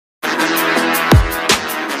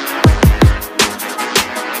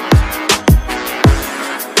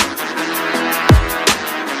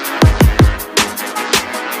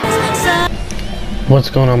What's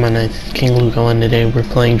going on, my knights? It's King Luco, and today we're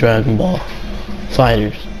playing Dragon Ball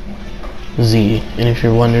Fighters Z. And if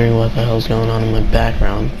you're wondering what the hell's going on in my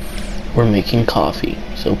background, we're making coffee,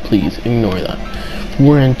 so please ignore that.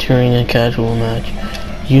 We're entering a casual match.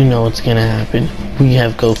 You know what's gonna happen. We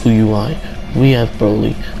have Goku UI, we have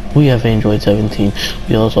Broly, we have Android 17,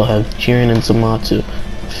 we also have Jiren and Zamasu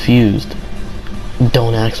fused.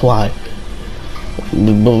 Don't ask why.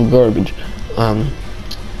 They're both garbage.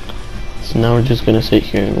 So now we're just gonna sit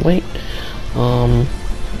here and wait.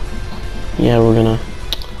 Yeah, we're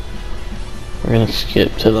gonna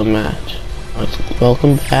skip to the match.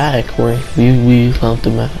 Welcome back. We found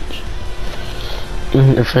the match.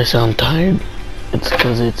 If I sound tired, it's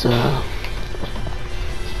because it's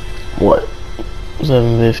what,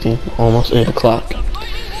 7:50, almost 8 o'clock,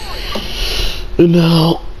 and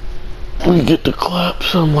now we get to clap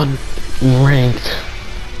someone ranked.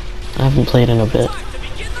 I haven't played in a bit.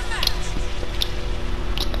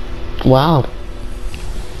 Wow.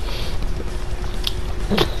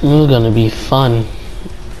 This is gonna be fun.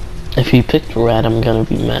 If he picked Red, I'm gonna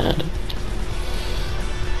be mad.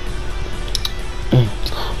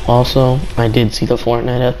 Also, I did see the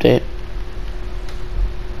Fortnite update.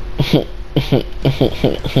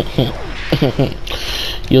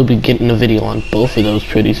 You'll be getting a video on both of those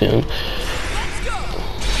pretty soon.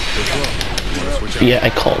 Yeah, I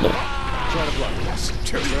called him.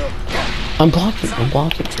 I'm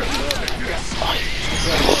blocking.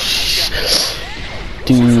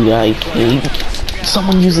 Dude, I hate.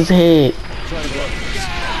 Someone uses hit.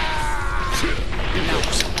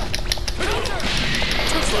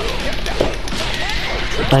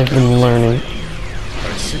 I've been learning.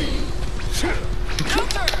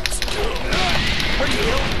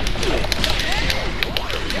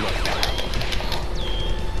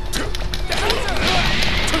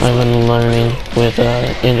 With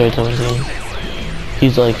Android 17.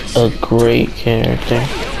 He's like a great character.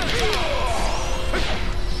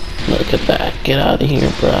 Look at that. Get out of here,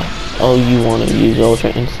 bruh. Oh, you want to use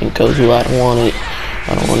Ultra Instinct Goku? I don't want it.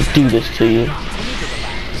 I don't want to do this to you.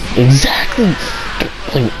 Exactly.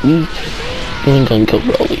 Like, you ain't gonna kill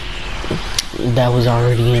Broly. That was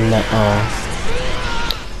already in the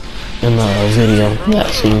video,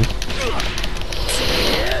 that scene.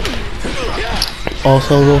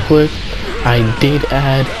 Also, real quick, I did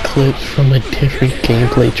add clips from a different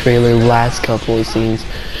gameplay trailer last couple of scenes.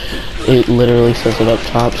 It literally says it up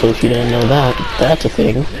top, so if you didn't know that, that's a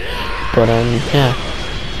thing. But yeah,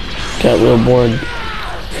 got real bored.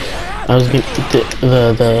 I was getting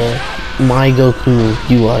the my Goku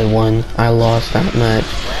UI one. I lost that match,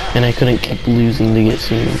 and I couldn't keep losing to get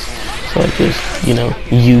scenes, so I just, you know,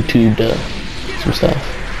 YouTubed some stuff.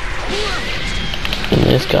 And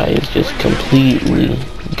this guy is just completely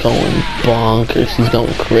going bonkers. He's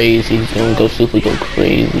going crazy. He's gonna go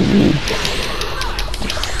crazy, dude.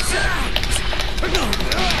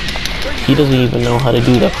 He doesn't even know how to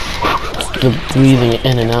do the breathing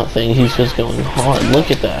in and out thing. He's just going hard. Look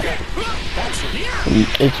at that.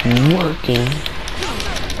 It's working.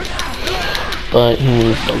 But he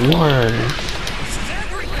needs to learn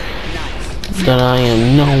that I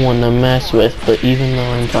am no one to mess with. But even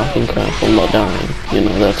though I'm talking crap, I'm not dying. You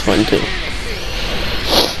know, that's fun too.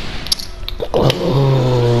 Oh,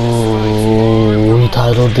 we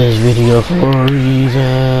titled this video for a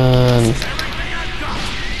reason.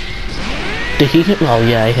 Did he hit? Oh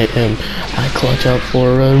yeah, I hit him. I clutch out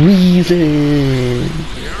for a reason.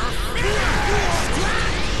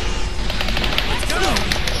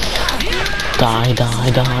 Die.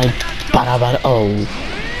 Bada bada.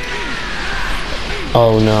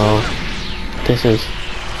 Oh no. This is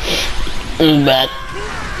bad.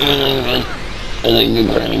 This ain't good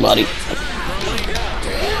for anybody.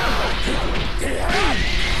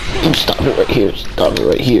 Stop it right here. Stop it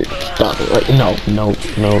right here. Stop it right. No.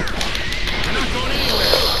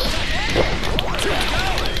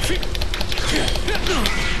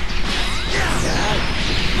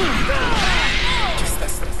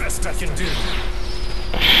 That's the best I can do.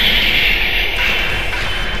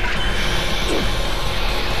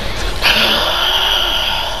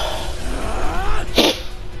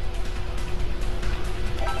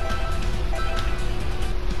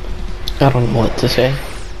 I don't know what to say.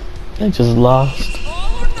 I just lost.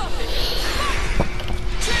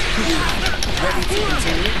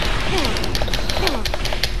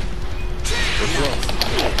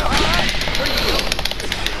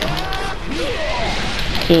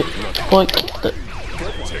 What?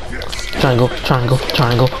 Triangle.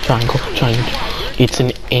 It's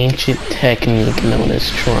an ancient technique known as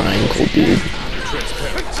triangle, dude.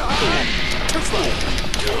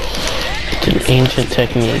 It's an ancient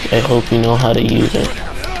technique. I hope you know how to use it.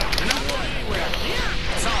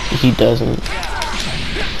 He doesn't.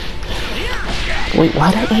 Wait,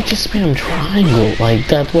 why don't I just spam triangle? Like,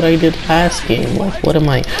 that's what I did last game. Like, why am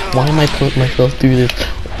I putting myself through this?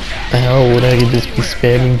 The hell would I just be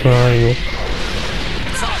spamming triangle?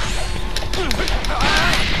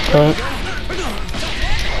 But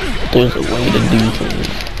there's a way to do things.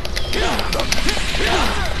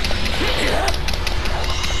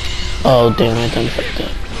 Oh damn, I done fucked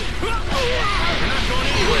up.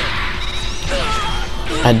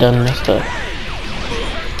 I done messed up.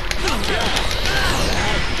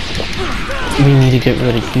 We need to get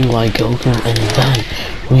rid of UI Goku and then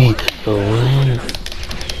we go in.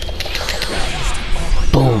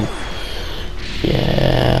 Boom.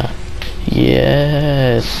 Yeah.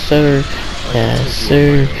 Yes, sir. Yes,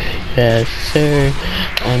 sir. Yes, sir.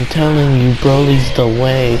 I'm telling you, Broly's the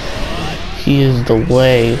way. He is the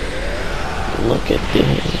way. Look at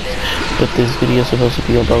this. But this video is supposed to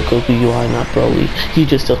be about Goku UI, not Broly. He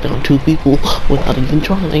just took down 2 people without even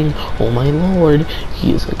trying. Oh my lord.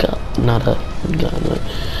 He is a god. Not a god.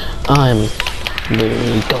 I'm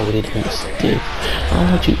literally goated in this dude. I'll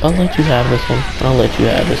let you have this one. I'll let you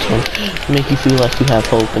have this one. Make you feel like you have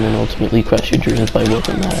hope and then ultimately crush your dreams by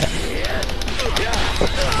whipping that ass.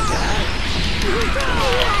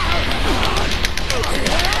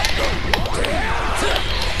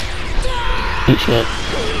 Eat shit.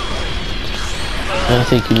 I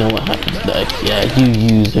think you know what happens next. Yeah, you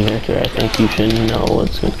use the character. I think you should know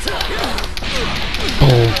what's good.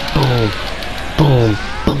 Boom, boom, boom,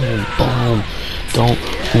 boom, boom. Don't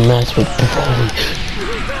mess with Broly.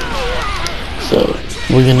 So,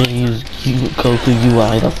 we're gonna use Goku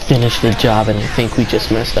UI to finish the job, and I think we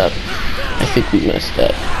just messed up. I think we messed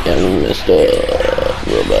up. Yeah, we messed up.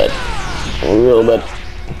 Real bad. Real bad.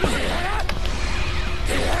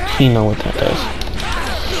 You know what that does.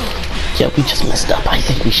 Yeah, we just messed up. I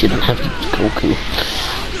think we shouldn't have used Goku.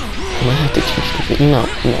 I might have to change the... No,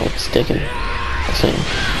 it's sticking. Same.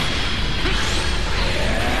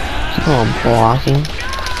 Keep on blocking.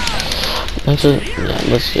 Let's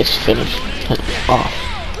just finish off.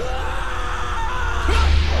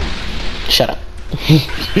 Shut up.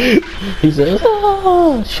 He says,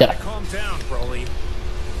 ah, shut up. Calm down, Broly.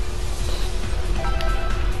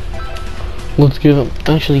 Let's give him,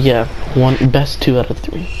 actually, yeah, best 2 out of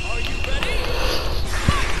 3.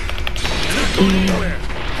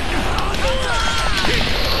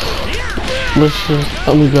 Let's just,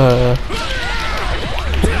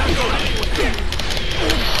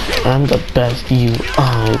 I'm the best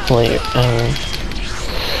UI player ever.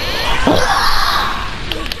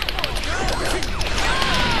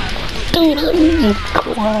 Dude, I'm just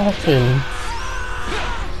clapping.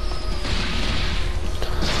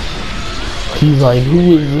 He's like, who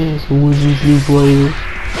is this? Who is this new player?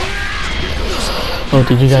 Oh,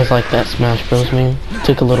 did you guys like that Smash Bros meme?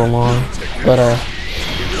 Took a little long, but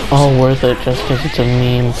all worth it just because it's a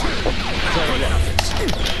meme.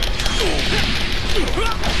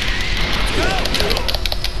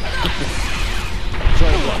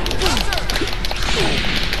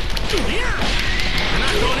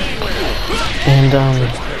 And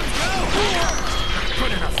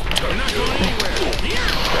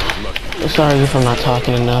sorry if I'm not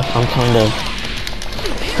talking enough. I'm kind of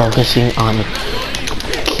focusing on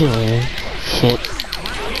killing shit.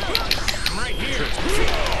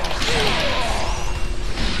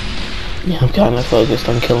 Yeah, I'm kind of focused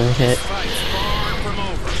on killing hit.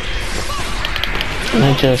 And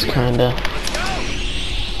I just kind of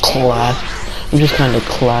I'm just kind of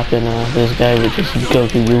clapping this guy with just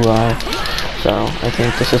Goku UI. So I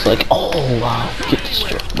think this is like, oh wow, get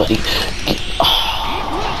destroyed, buddy.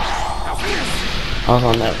 I was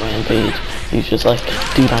on that rampage. He's just like,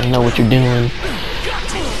 dude, I know what you're doing.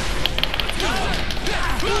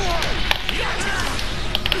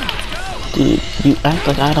 Dude, you act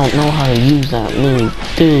like I don't know how to use that move.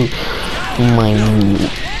 Dude, my move.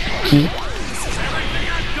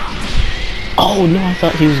 Oh no, I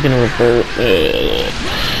thought he was gonna revert.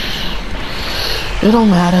 It don't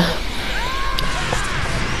matter.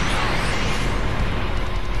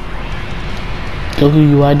 Goku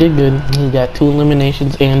UI did good. He got 2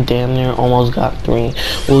 eliminations and damn near almost got 3.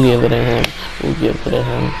 We'll give it to him. We'll give it to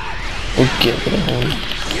him. We'll give it to him.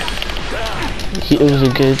 It was a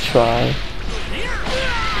good try.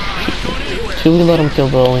 Should we let him kill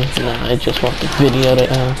Broly? Nah, I just want the video to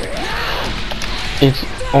end. It's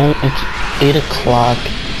 8 o'clock.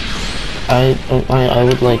 I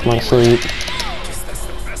would like my sleep.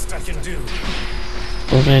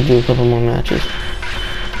 We're gonna do a couple more matches.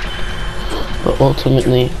 But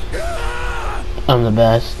ultimately, I'm the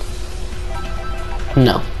best.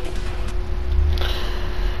 No.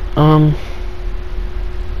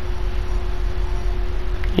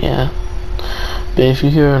 Yeah. But if you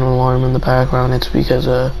hear an alarm in the background, it's because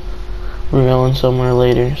we're going somewhere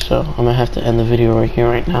later, so I'm gonna have to end the video right here,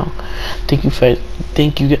 right now. Thank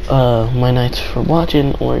you, my knights, for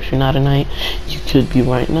watching. Or if you're not a knight, you could be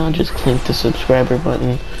right now. Just click the subscriber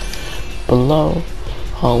button below.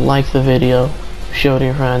 Like the video, show it to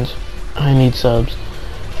your friends. I need subs,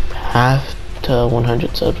 half to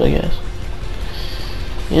 100 subs, I guess.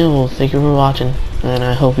 Yeah, well, thank you for watching, and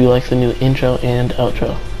I hope you like the new intro and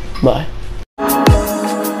outro. Bye.